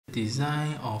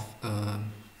Design of a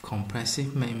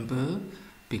compressive member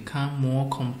become more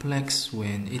complex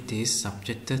when it is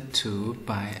subjected to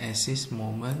bi-axis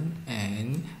moment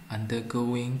and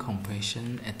undergoing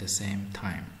compression at the same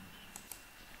time.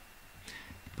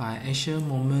 Bi-axial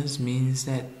moments means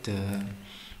that the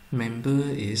member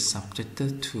is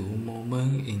subjected to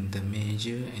moment in the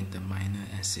major and the minor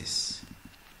axis.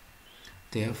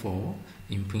 Therefore,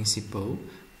 in principle,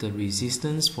 the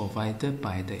resistance provided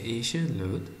by the axial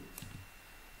load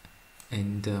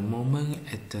and the moment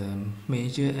at the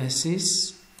major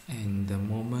axis and the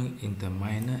moment in the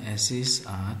minor axis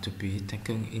are to be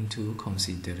taken into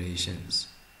considerations.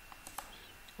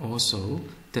 Also,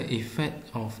 the effect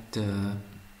of the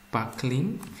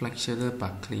buckling, flexural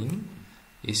buckling,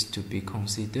 is to be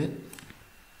considered,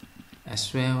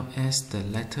 as well as the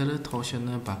lateral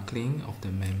torsional buckling of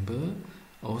the member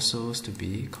also is to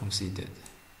be considered.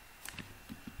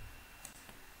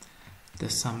 The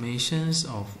summations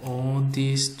of all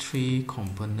these three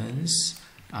components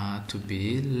are to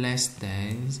be less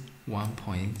than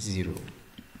 1.0.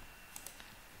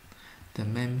 The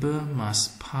member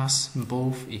must pass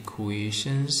both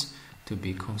equations to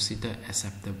be considered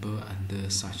acceptable under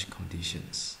such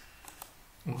conditions.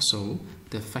 Also,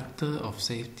 the factor of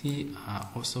safety are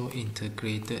also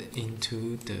integrated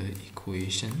into the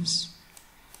equations,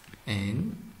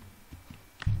 and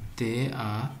there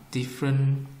are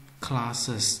different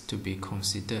classes to be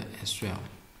considered as well,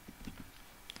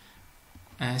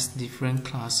 as different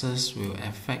classes will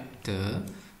affect the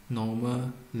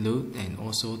normal load and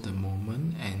also the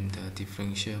moment and the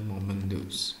differential moment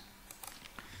loads.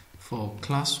 For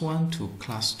class 1 to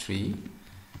class 3,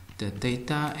 the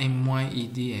data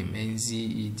MYED and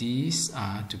NZEDs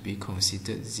are to be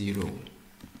considered 0.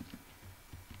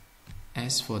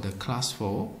 As for the class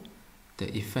 4,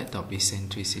 the effect of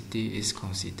eccentricity is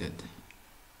considered.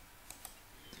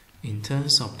 In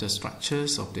terms of the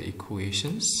structures of the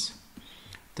equations,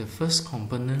 the first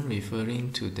component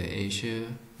referring to the axial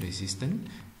resistance,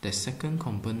 the second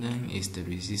component is the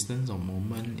resistance of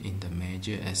moment in the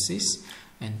major axis,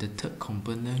 and the third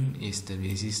component is the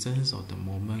resistance of the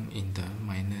moment in the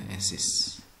minor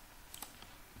axis.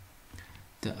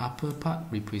 The upper part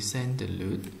represents the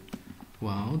load,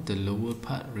 while the lower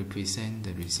part represents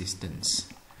the resistance.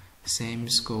 Same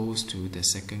goes to the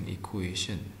second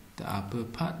equation. The upper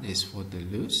part is for the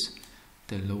loads,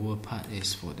 the lower part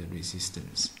is for the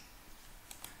resistance.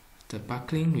 The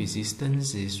buckling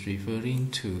resistance is referring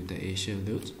to the axial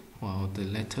load, while the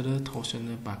lateral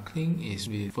torsional buckling is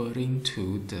referring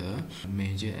to the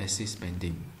major axis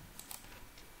bending.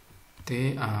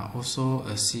 There are also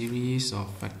a series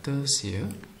of factors here.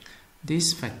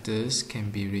 These factors can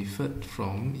be referred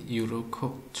from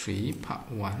Eurocode 3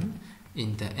 Part 1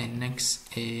 in the Annex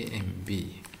A and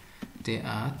B. There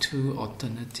are two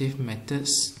alternative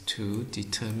methods to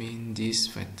determine this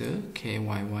factor,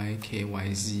 KYY,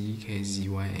 KYZ,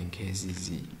 KZY, and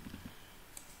KZZ.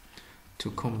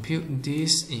 To compute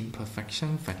these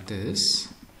imperfection factors,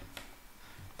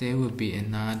 there will be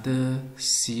another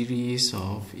series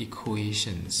of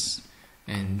equations,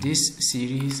 and this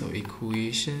series of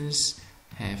equations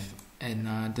have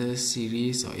another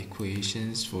series of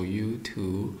equations for you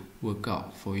to work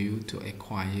out, for you to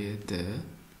acquire the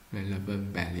relevant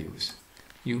values.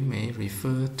 You may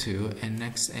refer to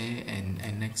Annex A and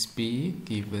Annex B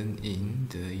given in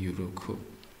the Eurocode.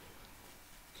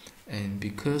 And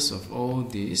because of all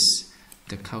this,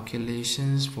 the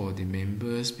calculations for the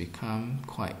members become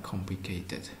quite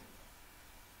complicated.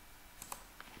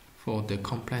 For the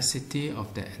complexity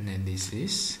of the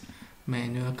analysis,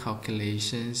 manual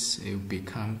calculations will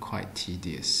become quite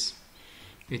tedious.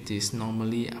 It is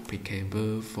normally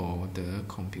applicable for the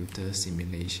computer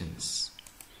simulations.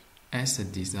 As a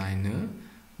designer,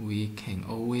 we can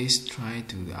always try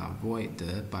to avoid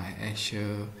the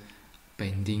biaxial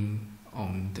bending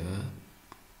on the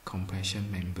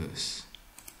compression members.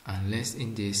 Unless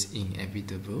it is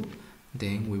inevitable,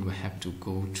 then we will have to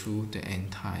go through the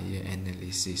entire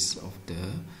analysis of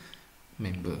the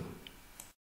member.